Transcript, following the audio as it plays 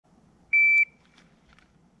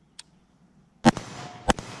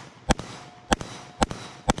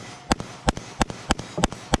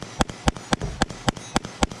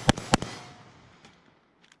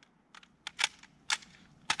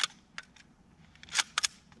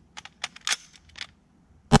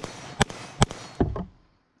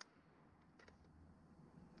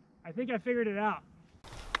think I figured it out.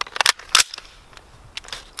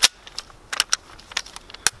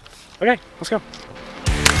 Okay, let's go.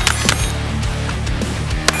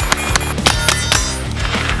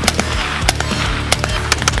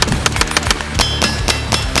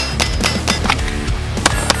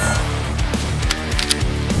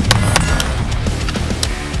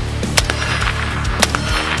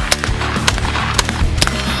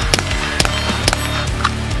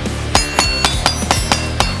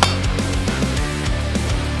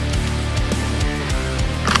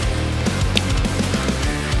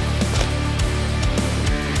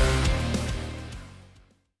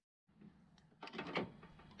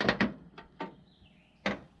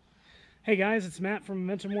 Hey guys, it's Matt from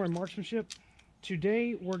Memento Mori Marksmanship.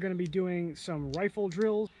 Today we're going to be doing some rifle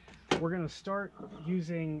drills. We're going to start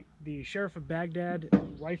using the Sheriff of Baghdad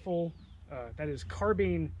rifle, that is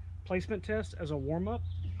carbine placement test, as a warm-up.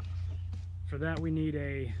 For that we need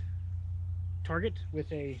a target with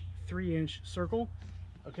a 3-inch circle,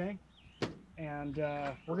 okay? And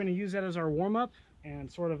we're going to use that as our warm-up and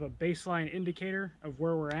sort of a baseline indicator of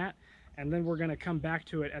where we're at. And then we're going to come back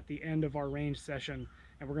to it at the end of our range session,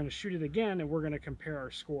 and we're going to shoot it again, and we're going to compare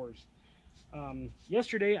our scores.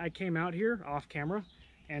 Yesterday I came out here off camera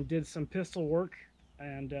and did some pistol work,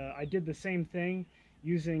 and I did the same thing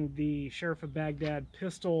using the Sheriff of Baghdad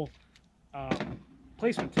pistol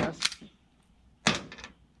placement test. I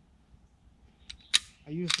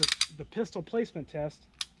used the pistol placement test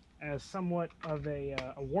as somewhat of a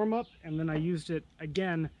warm-up, and then I used it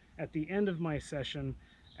again at the end of my session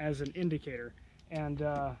as an indicator. And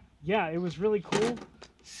yeah, it was really cool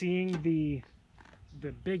seeing the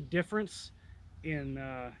big difference in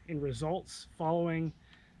results following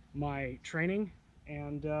my training.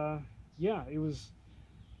 And yeah, it was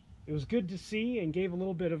good to see, and gave a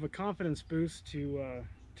little bit of a confidence boost to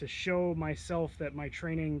show myself that my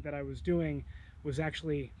training that I was doing was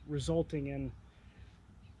actually resulting in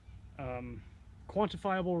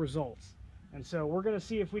quantifiable results. And so we're going to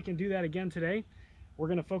see if we can do that again today. We're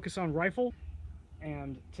going to focus on rifle,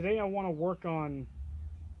 and today I want to work on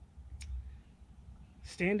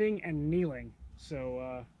standing and kneeling.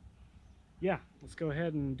 So yeah, let's go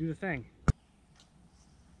ahead and do the thing.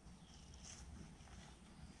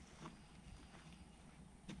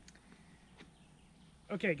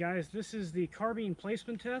 Okay guys, this is the carbine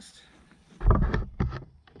placement test.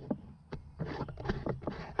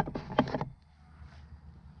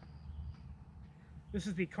 This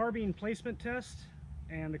is the carbine placement test,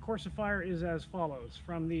 and the course of fire is as follows.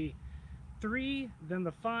 From the 3, then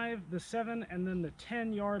the 5, the 7, and then the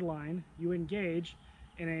 10-yard line, you engage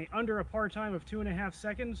in under a par time of 2.5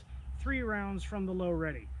 seconds, 3 rounds from the low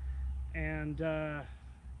ready. And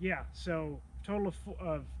yeah, so total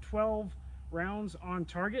of 12 rounds on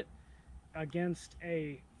target against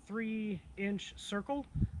a 3-inch circle.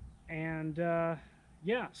 And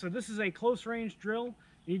yeah, so this is a close range drill.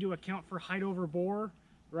 You need to account for height over bore,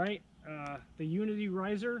 right? The unity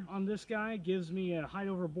riser on this guy gives me a height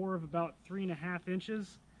over bore of about 3.5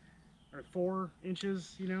 inches, or 4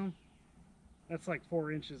 inches, you know? That's like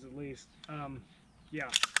 4 inches at least. Yeah,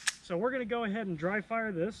 so we're gonna go ahead and dry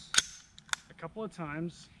fire this a couple of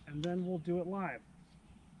times, and then we'll do it live.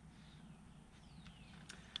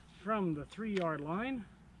 From the 3-yard line.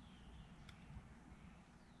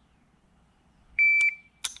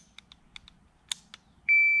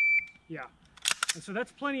 Yeah, and so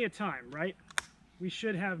that's plenty of time, right? We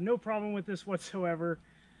should have no problem with this whatsoever,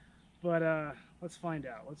 but let's find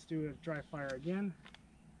out. Let's do a dry fire again.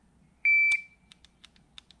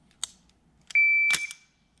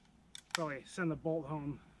 Probably send the bolt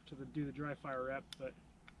home to do the dry fire rep, but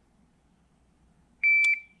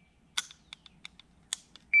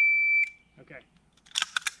okay.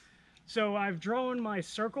 So I've drawn my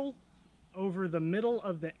circle over the middle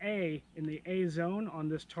of the A in the A zone on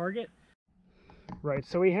this target. Right,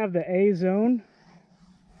 so we have the A zone,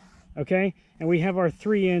 okay, and we have our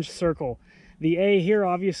 3-inch circle. The A here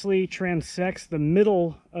obviously transects the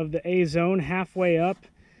middle of the A zone halfway up,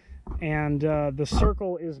 and the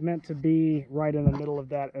circle is meant to be right in the middle of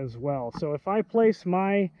that as well. So if I place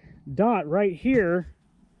my dot right here,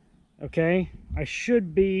 okay, I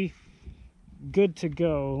should be good to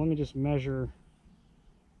go. Let me just measure.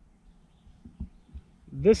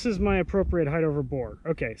 This is my appropriate height over bore.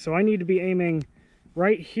 Okay, so I need to be aiming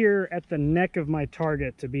right here at the neck of my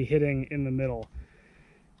target to be hitting in the middle.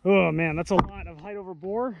 Oh man, that's a lot of height over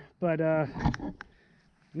bore, but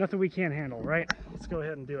nothing we can't handle, right? Let's go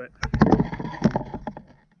ahead and do it.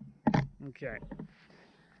 Okay,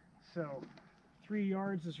 so 3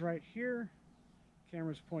 yards is right here.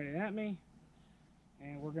 Camera's pointed at me,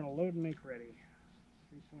 and we're gonna load and make ready.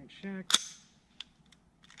 3-point check.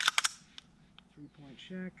 3-point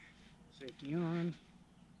check. Safety on.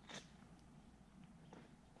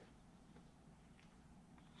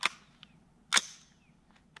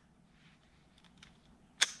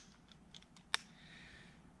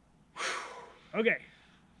 Okay.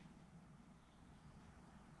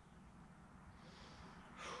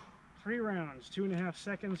 Three rounds, 2.5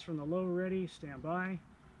 seconds from the low ready, stand by.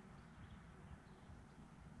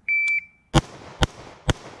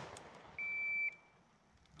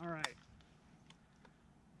 All right.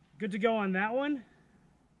 Good to go on that one.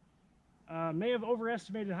 May have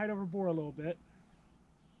overestimated height over bore a little bit.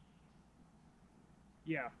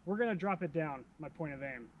 Yeah, we're going to drop it down, my point of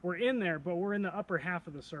aim. We're in there, but we're in the upper half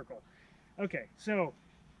of the circle. Okay, so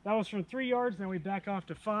that was from 3 yards, then we back off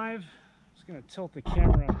to 5. Just going to tilt the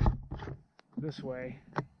camera this way,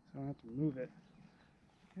 so I don't have to move it.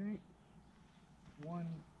 Okay, 1,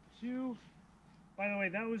 2. By the way,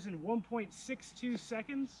 that was in 1.62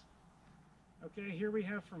 seconds. Okay, here we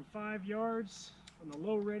have from 5 yards, from the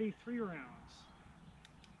low ready, 3 rounds.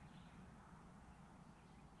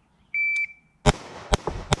 That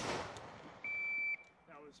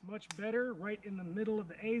was much better, right in the middle of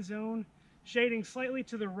the A zone. Shading slightly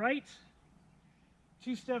to the right.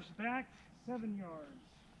 2 steps back, 7 yards.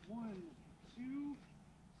 1, 2.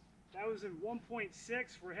 That was in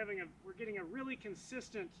 1.6. We're getting a really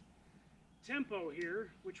consistent tempo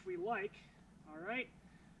here, which we like. All right,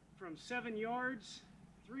 from 7 yards,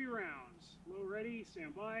 3 rounds. Low ready,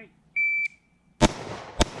 stand by. Okay,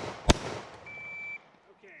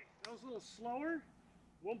 that was a little slower.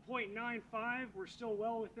 1.95. We're still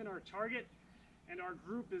well within our target, and our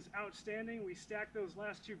group is outstanding. We stacked those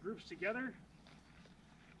last 2 groups together.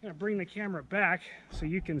 I'm gonna bring the camera back so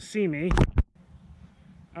you can see me.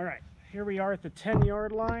 All right, here we are at the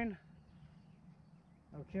 10-yard line.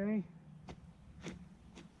 Okay.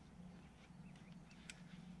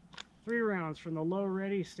 3 rounds from the low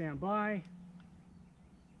ready, stand by.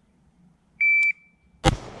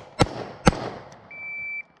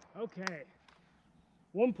 Okay.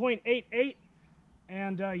 1.88,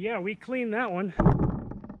 and yeah, we cleaned that one.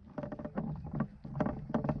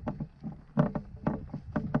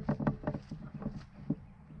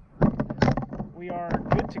 We are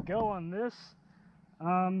good to go on this.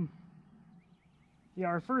 Yeah,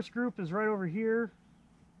 our first group is right over here.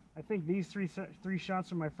 I think these three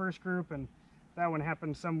shots are my first group, and that one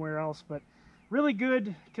happened somewhere else, but really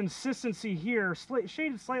good consistency here,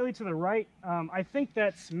 shaded slightly to the right. I think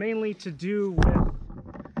that's mainly to do with,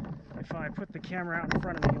 if I put the camera out in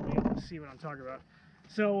front of me, you'll be able to see what I'm talking about.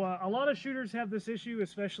 So a lot of shooters have this issue,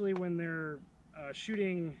 especially when they're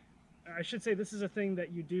shooting. I should say this is a thing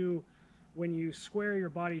that you do when you square your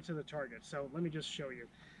body to the target. So let me just show you.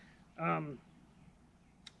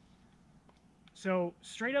 So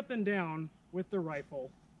straight up and down with the rifle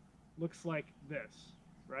looks like this,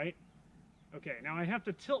 right? Okay, now I have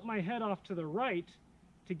to tilt my head off to the right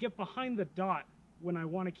to get behind the dot when I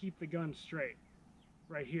want to keep the gun straight,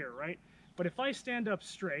 right here, right? But if I stand up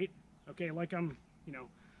straight, okay, like I'm,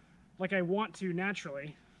 like I want to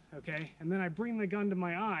naturally, okay, and then I bring the gun to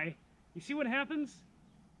my eye, you see what happens?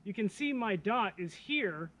 You can see my dot is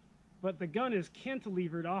here, but the gun is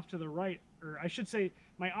cantilevered off to the right, or I should say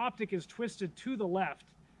my optic is twisted to the left,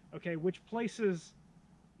 okay, which places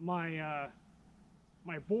my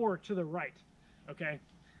my bore to the right, okay?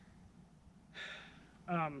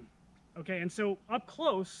 Okay, and so up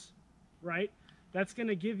close, right, that's going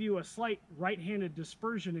to give you a slight right-handed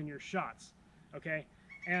dispersion in your shots, okay?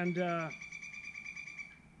 And, wow,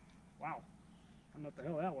 I don't know what the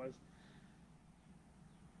hell that was.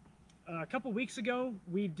 A couple weeks ago,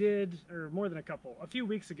 we did, or more than a few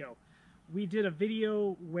weeks ago, we did a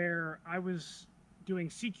video where I was doing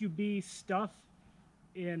CQB stuff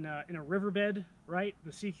in a riverbed, right?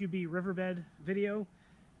 The CQB riverbed video.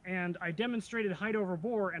 And I demonstrated height over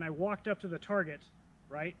bore, and I walked up to the target,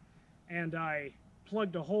 right? And I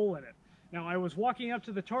plugged a hole in it. Now, I was walking up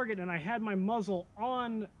to the target, and I had my muzzle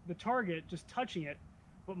on the target, just touching it,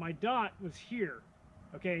 but my dot was here,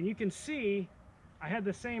 okay? And you can see I had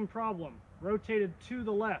the same problem, rotated to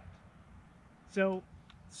the left. So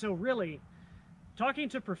really, talking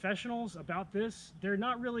to professionals about this, they're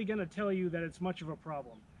not really going to tell you that it's much of a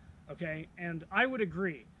problem, okay? And I would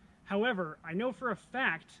agree. However, I know for a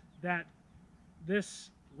fact that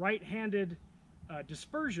this right-handed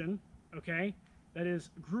dispersion, okay, that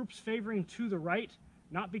is groups favoring to the right,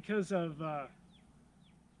 not because,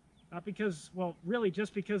 well, really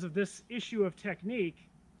just because of this issue of technique,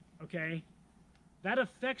 okay, that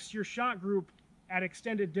affects your shot group at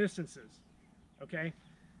extended distances, okay?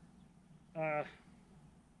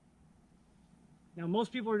 Now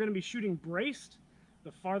most people are going to be shooting braced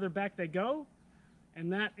the farther back they go,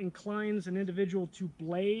 and that inclines an individual to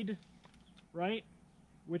blade, right?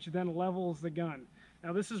 Which then levels the gun.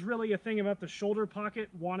 Now this is really a thing about the shoulder pocket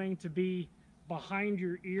wanting to be behind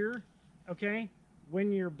your ear, okay,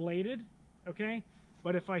 when you're bladed, okay?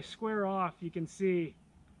 But if I square off, you can see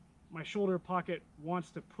my shoulder pocket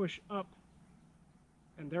wants to push up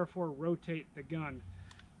and therefore rotate the gun,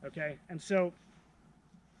 okay? And so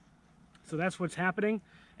that's what's happening.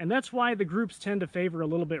 And that's why the groups tend to favor a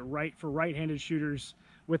little bit right for right-handed shooters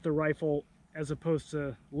with the rifle as opposed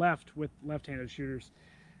to left with left-handed shooters.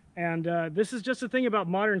 And this is just a thing about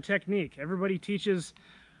modern technique. Everybody teaches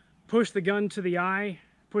push the gun to the eye,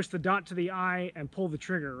 push the dot to the eye, and pull the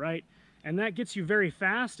trigger, right? And that gets you very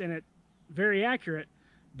fast and it very accurate,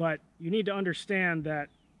 but you need to understand that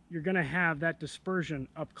you're going to have that dispersion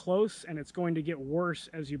up close, and it's going to get worse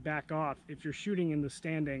as you back off if you're shooting in the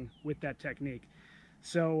standing with that technique.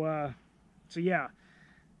 So yeah,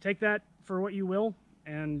 take that for what you will,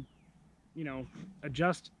 and you know,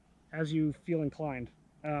 adjust as you feel inclined.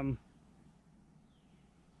 But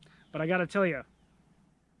I got to tell you,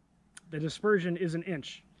 the dispersion is an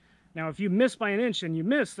inch. Now, if you miss by an inch and you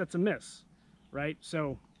miss, that's a miss, right?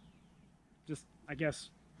 So just, I guess,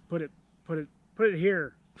 put it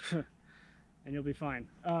here. And you'll be fine.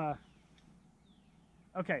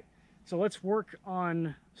 Okay, so let's work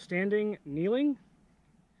on standing, kneeling,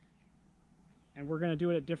 and we're going to do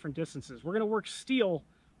it at different distances. We're going to work steel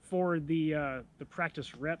for the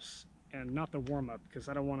practice reps and not the warm-up, because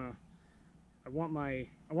I don't want to. I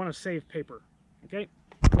want to save paper. Okay.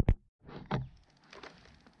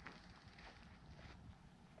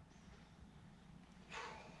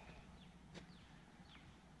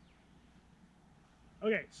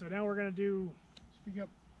 Okay, so now we're going to do, speak up.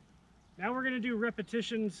 Now we're going to do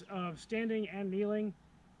repetitions of standing and kneeling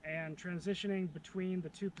and transitioning between the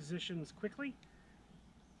two positions quickly.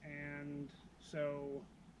 And so,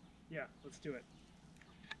 yeah, let's do it.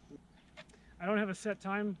 I don't have a set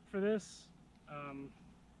time for this.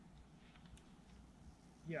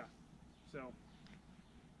 Yeah, so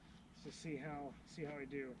let's just see how I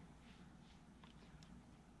do.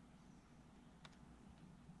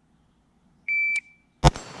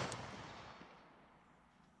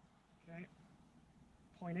 Okay,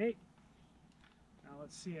 0.8. Now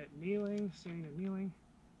let's see it kneeling, standing and kneeling.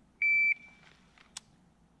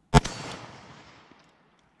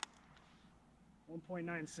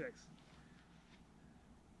 .96.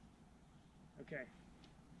 Okay.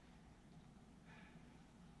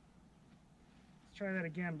 Let's try that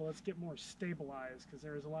again, but let's get more stabilized, because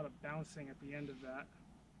there is a lot of bouncing at the end of that.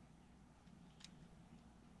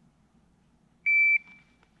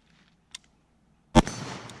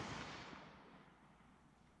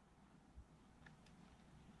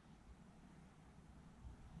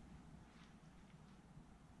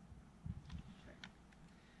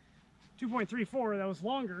 Okay. 2.34, that was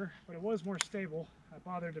longer, but it was more stable. I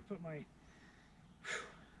bothered to put my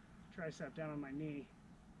tricep down on my knee.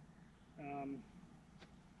 I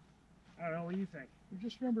don't know, what do you think? You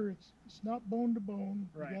just remember, it's not bone to bone.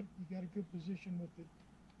 Right. You got a good position with it,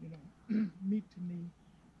 you know, meat to knee.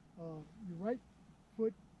 Your right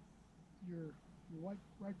foot, your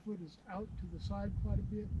right foot is out to the side quite a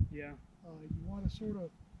bit. Yeah. You want to sort of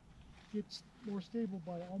get more stable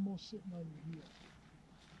by almost sitting on your heel.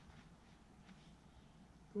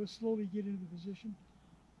 Go slowly, get into the position.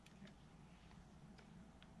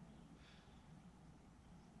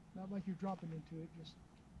 Not like you're dropping into it, just.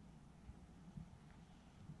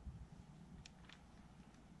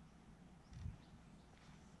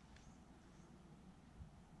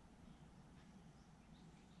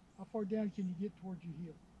 How far down can you get towards your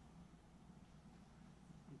heel?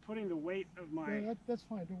 I'm putting the weight of my... Yeah, that's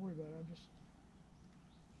fine. Don't worry about it. I'm just...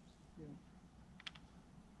 Yeah.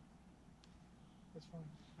 That's fine.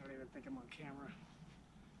 I don't even think I'm on camera.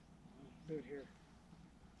 I'll do it here.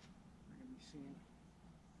 We're going to be seen.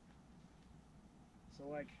 So,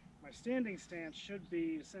 like, my standing stance should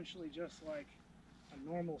be essentially just like a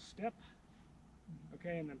normal step.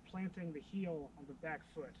 Okay, and then planting the heel on the back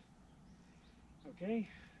foot. Okay,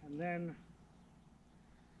 and then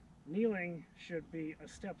kneeling should be a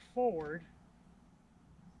step forward,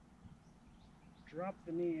 drop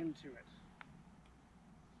the knee into it.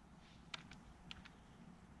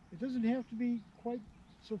 It doesn't have to be quite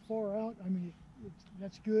so far out. I mean,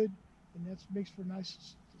 that's good, and that makes for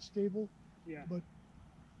nice, stable. Yeah. But,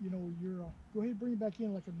 you know, you're, go ahead and bring it back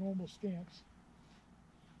in like a normal stance.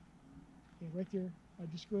 Okay, right there.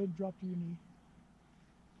 Just go ahead and drop to your knee.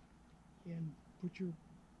 And put your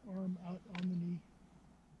arm out on the knee.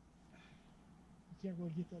 You can't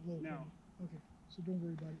really get that low. No. Okay. so don't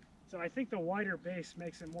worry about it. So I think the wider base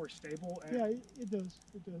makes it more stable. And, Yeah, it does.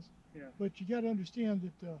 It does. Yeah. But you got to understand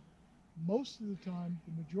that most of the time,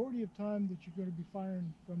 the majority of time that you're going to be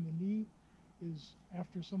firing from the knee is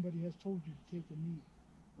after somebody has told you to take a knee.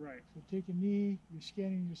 Right. So take a knee, you're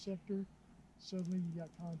scanning your sector, suddenly you got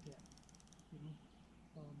contact. You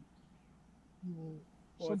know, you will.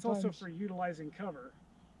 Well, it's also for utilizing cover.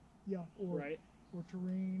 Yeah, or right. or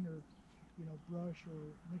terrain, or brush, or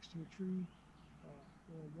next to a tree,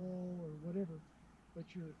 or a wall, or whatever. But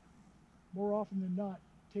you're more often than not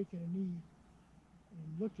taking a knee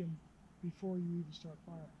and looking before you even start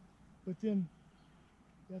firing. But then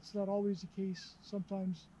that's not always the case.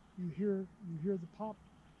 Sometimes you hear the pop,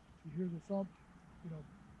 you hear the thump,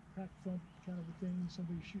 crack thump kind of a thing,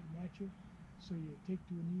 somebody shooting at you. So you take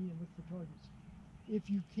to a knee and look for targets. If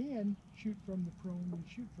you can shoot from the prone, you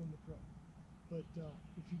shoot from the prone. But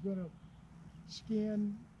if you're going to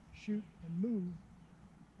scan, shoot, and move,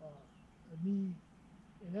 a knee,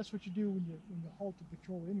 and that's what you do when you halt the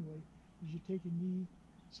patrol anyway, is you take a knee.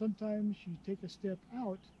 Sometimes you take a step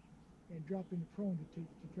out and drop into prone to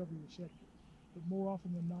cover your sector. But more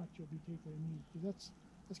often than not, you'll be taking a knee, because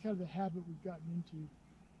that's kind of the habit we've gotten into.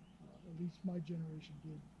 At least my generation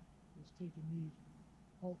did, is take a knee,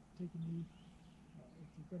 halt, take a knee. If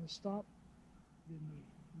you're going to stop, then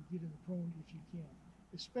you get in the prone if you can.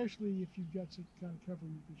 Especially if you've got some kind of cover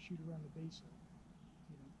you can shoot around the base of.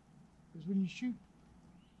 Because when you shoot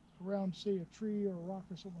around, say, a tree or a rock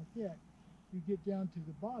or something like that, you get down to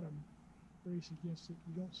the bottom, brace against it.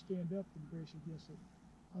 You don't stand up and brace against it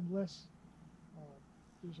unless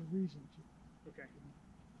there's a reason to. Okay.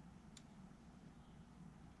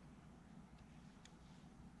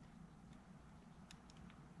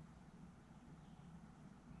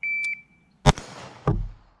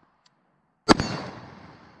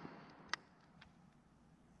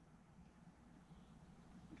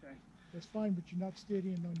 Okay. That's fine, but you're not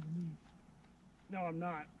steadying on your knee. No, I'm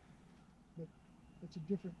not. But it's a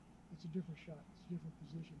different shot. It's a different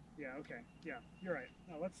position. Yeah. Okay. Yeah, you're right.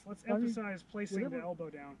 Now let's emphasize placing the elbow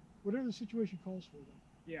down. Whatever the situation calls for,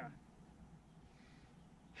 though. Yeah.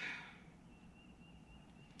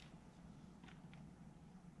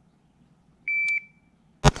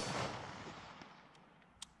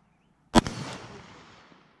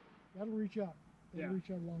 That'll reach out. That'll reach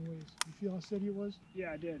out a long ways. You feel how steady it was?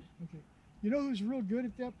 Yeah, I did. Okay. You know who's real good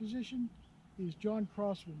at that position? Is John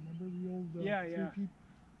Crossman. Remember the old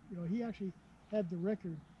he actually had the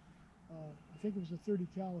record. I think it was a 30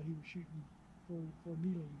 cal he was shooting for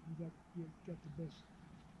needling. He got the best.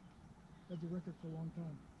 Had the record for a long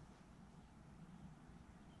time.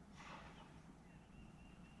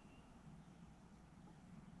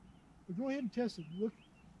 But go ahead and test it. Look,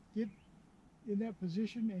 get in that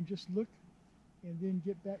position and just look, and then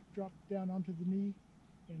get back, drop down onto the knee,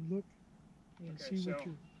 and look, and see what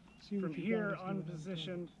you're. From here,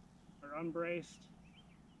 unpositioned or unbraced,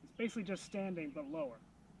 it's basically just standing but lower,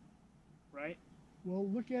 right? Well,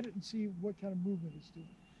 look at it and see what kind of movement it's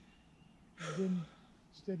doing, and then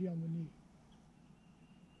steady on the knee.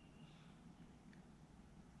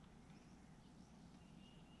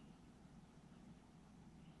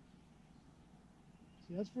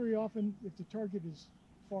 See, that's very often if the target is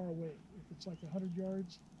far away. If it's like 100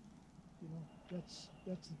 yards, that's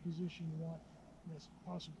the position you want. That's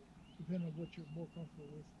possible, depending on what you're more comfortable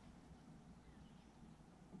with.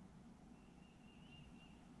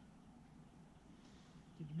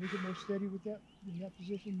 Did you make it more steady with that in that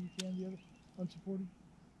position? You can the other unsupported.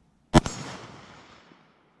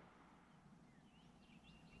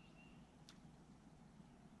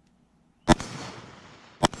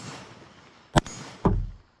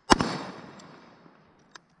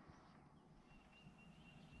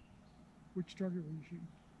 Which target were you shooting?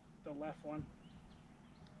 The left one.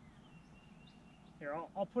 Here,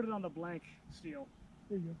 I'll put it on the blank steel.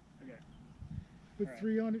 There you go. Okay. Put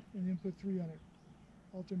 3 on it, and then put 3 on it.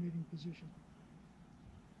 Alternating position.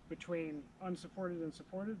 Between unsupported and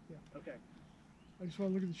supported? Yeah. Okay. I just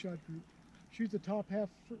want to look at the shot group. Shoot the top half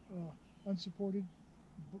unsupported,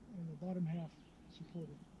 and the bottom half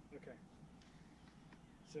supported. Okay.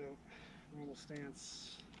 So, normal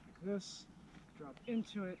stance like this. Drop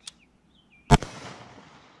into it.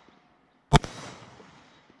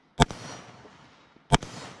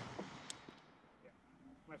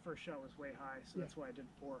 My first shot was way high, so that's why I did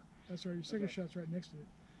 4. That's right. Your second shot's right next to it.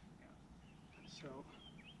 Yeah. So.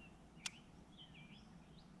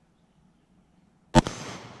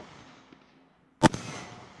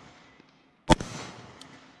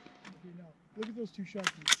 Okay, now look at those 2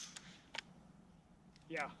 shot groups.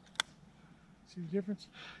 Yeah. See the difference?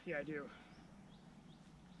 Yeah, I do.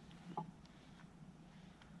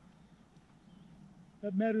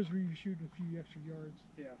 That matters when you shoot a few extra yards.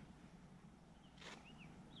 Yeah.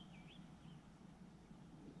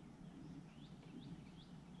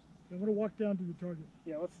 I'm going to walk down to the target.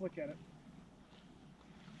 Yeah, let's look at it.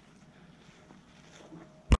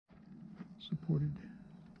 Supported.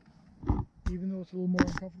 Even though it's a little more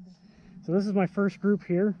uncomfortable. So this is my first group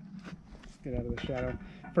here. Let's get out of the shadow.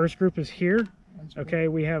 First group is here. Okay,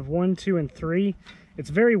 we have 1, 2, and 3. It's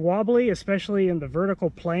very wobbly, especially in the vertical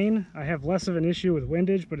plane. I have less of an issue with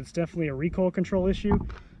windage, but it's definitely a recoil control issue.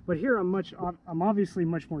 But here I'm obviously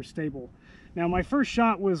much more stable. Now my first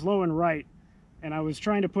shot was low and right, and I was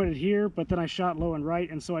trying to put it here, but then I shot low and right,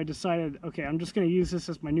 and so I decided, okay, I'm just going to use this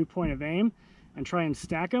as my new point of aim and try and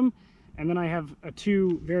stack them. And then I have a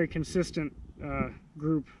 2 very consistent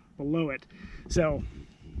group below it. So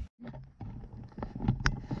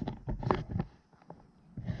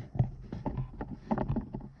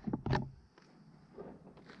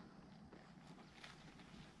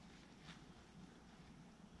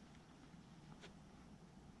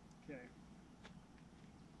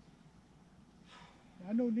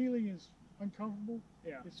I know kneeling is uncomfortable.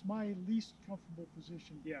 yeah, It's my least comfortable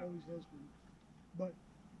position. Yeah. Always has been. But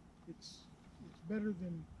it's better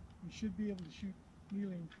than, you should be able to shoot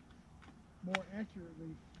kneeling more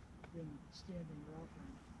accurately than standing or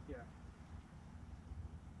offering. yeah.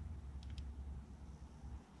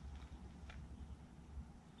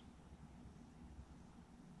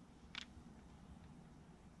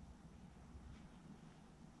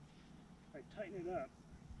 I tighten it up.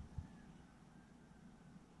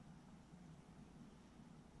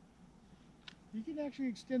 You can actually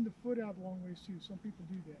extend the foot out a long ways too. Some people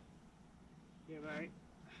do that. Yeah, but I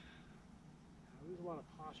lose a lot of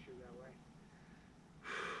posture that way.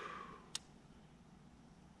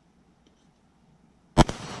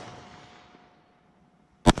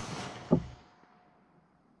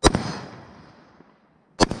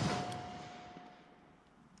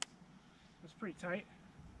 That's pretty tight.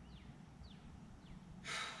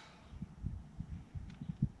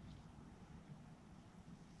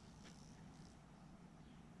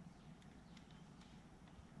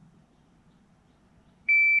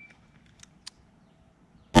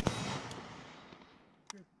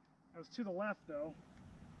 I was to the left though.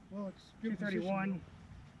 Well, it's good 231. position.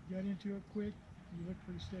 Got into it quick. You look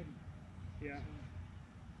pretty steady. Yeah.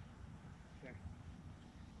 Okay.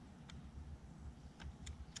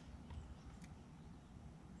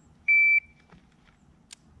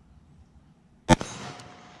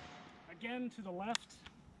 Again to the left.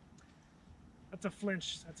 That's a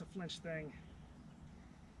flinch. That's a flinch thing.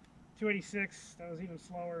 286. That was even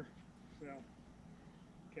slower. So,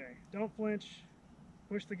 okay. Don't flinch.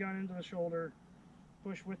 Push the gun into the shoulder.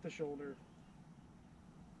 Push with the shoulder.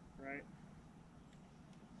 Right.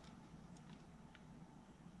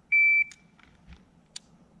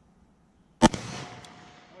 Oh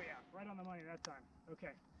yeah, right on the money that time.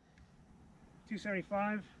 Okay.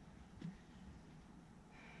 275.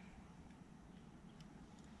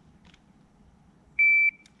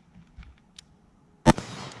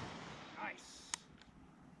 Nice.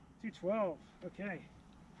 212. Okay.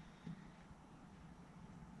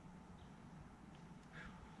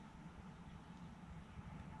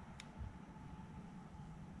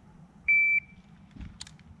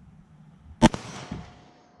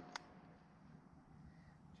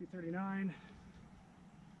 $239.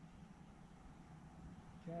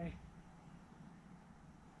 Okay.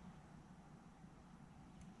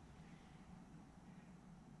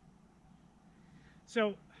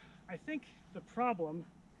 So I think the problem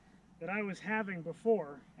that I was having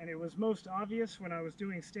before, and it was most obvious when I was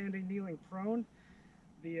doing standing, kneeling, prone,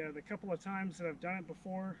 the couple of times that I've done it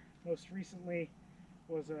before, most recently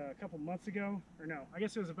was a couple months ago, or no, I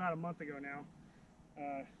guess it was about a month ago now,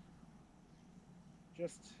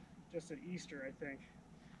 just at Easter, I think.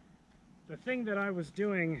 The thing that I was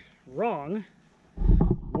doing wrong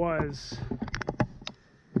was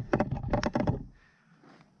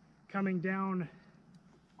coming down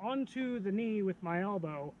onto the knee with my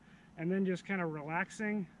elbow and then just kind of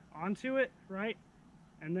relaxing onto it, right?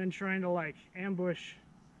 And then trying to like ambush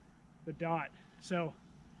the dot. So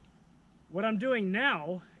what I'm doing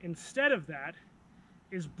now, instead of that,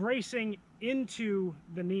 is bracing into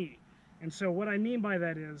the knee. And so what I mean by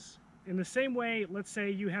that is, in the same way, let's say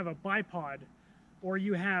you have a bipod or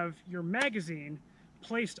you have your magazine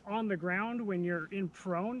placed on the ground when you're in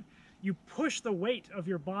prone, you push the weight of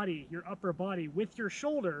your body, your upper body, with your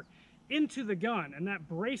shoulder into the gun, and that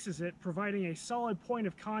braces it, providing a solid point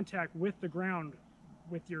of contact with the ground,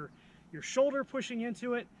 with your shoulder pushing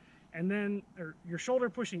into it, and then, or your shoulder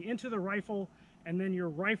pushing into the rifle, and then your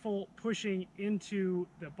rifle pushing into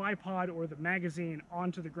the bipod or the magazine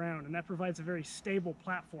onto the ground, and that provides a very stable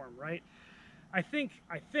platform, right? I think,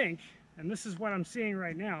 and this is what I'm seeing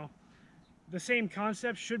right now, the same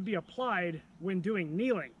concept should be applied when doing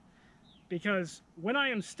kneeling, because when I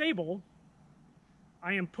am stable,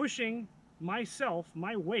 I am pushing myself,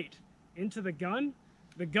 my weight, into the gun.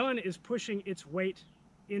 The gun is pushing its weight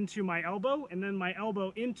into my elbow, and then my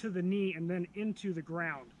elbow into the knee, and then into the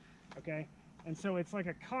ground, okay? And so it's like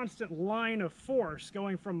a constant line of force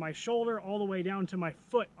going from my shoulder all the way down to my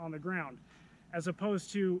foot on the ground, as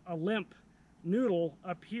opposed to a limp noodle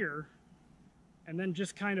up here, and then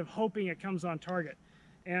just kind of hoping it comes on target.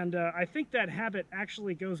 And I think that habit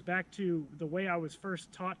actually goes back to the way I was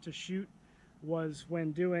first taught to shoot, was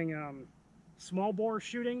when doing small bore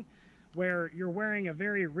shooting, where you're wearing a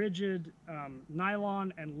very rigid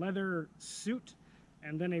nylon and leather suit,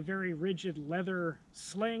 and then a very rigid leather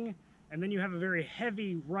sling, and then you have a very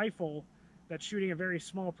heavy rifle that's shooting a very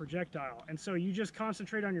small projectile. And so you just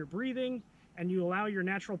concentrate on your breathing, and you allow your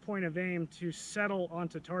natural point of aim to settle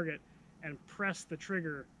onto target and press the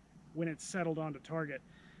trigger when it's settled onto target.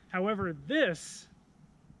 However, this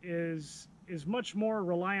is much more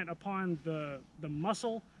reliant upon the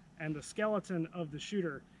muscle and the skeleton of the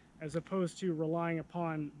shooter, as opposed to relying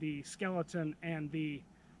upon the skeleton and the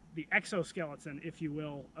exoskeleton, if you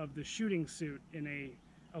will, of the shooting suit in a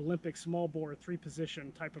Olympic small bore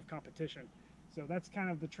 3-position type of competition. So that's kind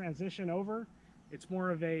of the transition over. It's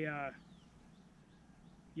more of a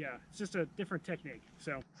yeah, it's just a different technique.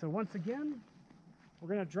 So once again, we're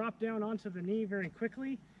going to drop down onto the knee very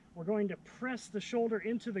quickly. We're going to press the shoulder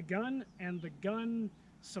into the gun, and the gun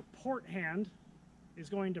support hand is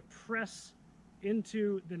going to press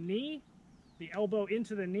into the knee, the elbow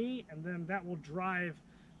into the knee, and then that will drive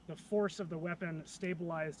the force of the weapon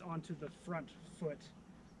stabilized onto the front foot.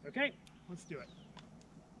 Okay, let's do it.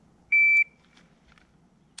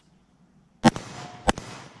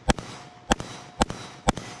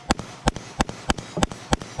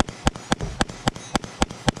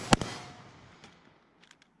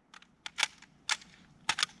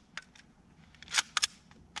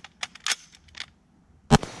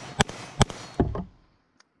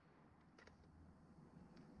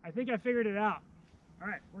 I think I figured it out. All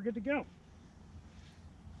right, we're good to go.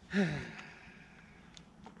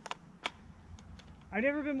 I've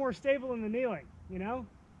never been more stable in the kneeling, you know?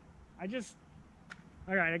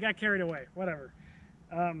 All right, I got carried away, whatever.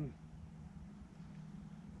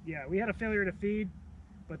 Yeah, we had a failure to feed,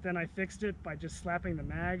 but then I fixed it by just slapping the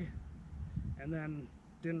mag, and then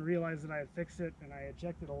didn't realize that I had fixed it, and I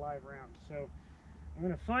ejected a live round. So I'm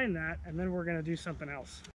gonna find that, and then we're gonna do something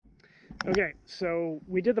else. Okay, so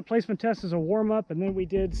we did the placement test as a warm-up, and then we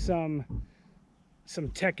did some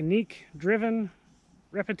technique-driven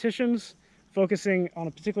repetitions, focusing on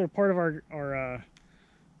a particular part of our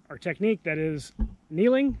technique, that is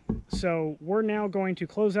kneeling. So we're now going to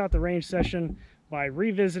close out the range session by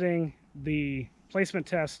revisiting the placement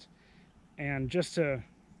test, and just to,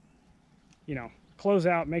 you know, close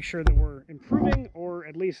out, make sure that we're improving or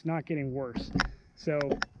at least not getting worse. So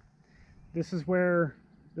this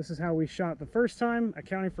is how we shot the first time,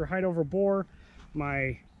 accounting for height over bore.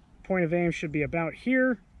 My point of aim should be about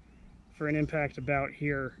here, for an impact about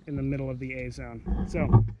here in the middle of the A zone. So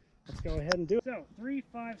let's go ahead and do it. So 3,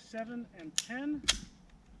 5, 7, and 10.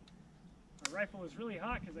 My rifle is really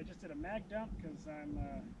hot because I just did a mag dump because I'm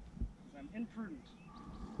imprudent.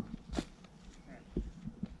 All right.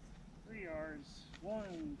 3 yards.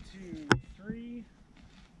 1, 2, 3.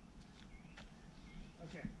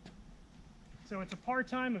 Okay. So it's a par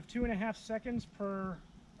time of 2.5 seconds per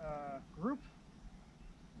group.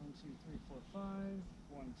 1, 2, 3, 4, 5.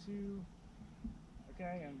 1, 2.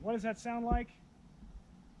 Okay, and what does that sound like?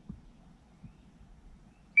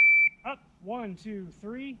 Up. 1, 2,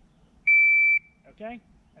 3. Okay,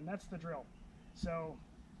 and that's the drill. So,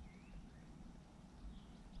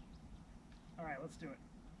 all right, let's do it.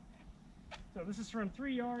 So this is from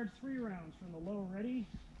 3 yards, 3 rounds from the low ready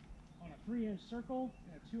on a 3-inch circle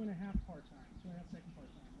and a 2.5 par time, 2.5 second par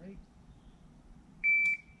time. Ready?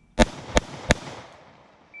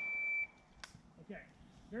 Okay,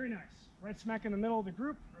 very nice. Right smack in the middle of the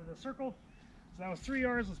group, or the circle. So that was 3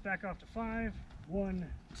 yards. Let's back off to 5. 1,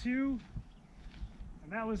 2.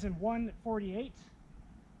 And that was in 1:48.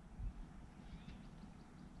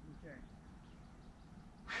 Okay.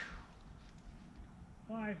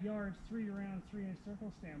 5 yards, 3 rounds, 3-inch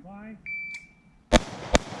circle. Stand by.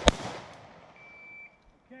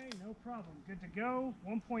 Okay, no problem. Good to go.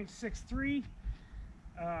 1.63.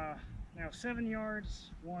 Now 7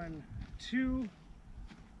 yards. 1, 2.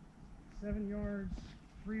 7 yards.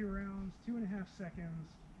 3 rounds, 2.5 seconds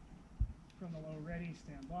from the low. Ready,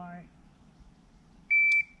 stand by.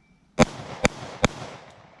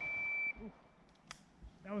 Ooh,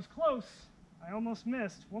 that was close. I almost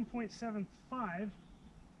missed. 1.75.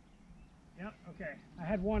 Yep, okay. I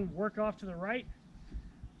had one work off to the right,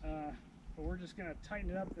 but we're just going to tighten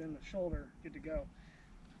it up in the shoulder. Good to go.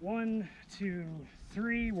 1, 2,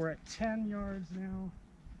 3. We're at 10 yards now.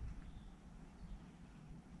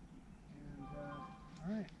 And,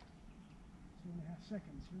 all right. 2.5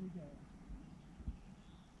 seconds. Here we go.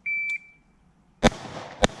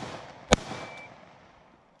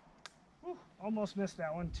 Whew, almost missed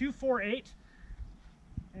that one. 2.48.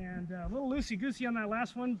 And a little loosey-goosey on that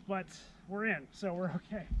last one, but we're in, so we're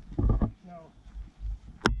okay. So,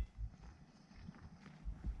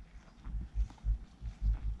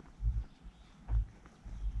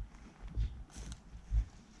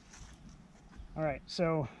 all right,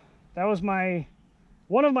 so that was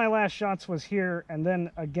one of my last shots was here, and then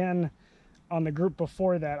again on the group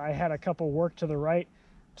before that, I had a couple work to the right.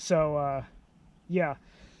 So, yeah.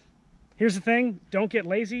 Here's the thing: don't get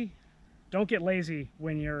lazy. Don't get lazy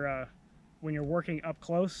when you're working up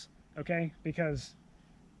close, okay? Because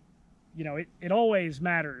you know it always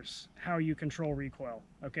matters how you control recoil.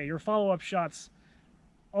 Okay, your follow-up shots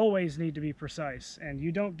always need to be precise, and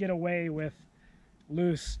you don't get away with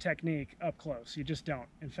loose technique up close. You just don't.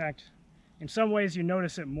 In fact, in some ways you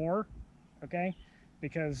notice it more, okay?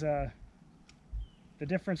 Because the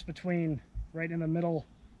difference between right in the middle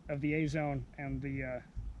of the A zone and the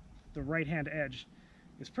right-hand edge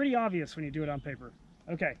is pretty obvious when you do it on paper.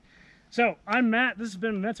 Okay, so I'm Matt. This has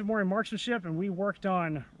been Memento Mori Marksmanship, and we worked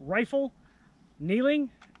on rifle,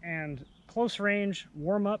 kneeling, and close range,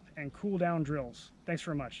 warm-up, and cool-down drills. Thanks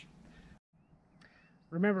very much.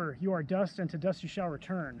 Remember, you are dust, and to dust you shall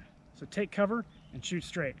return. So take cover and shoot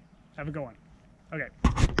straight. Have a good one. Okay.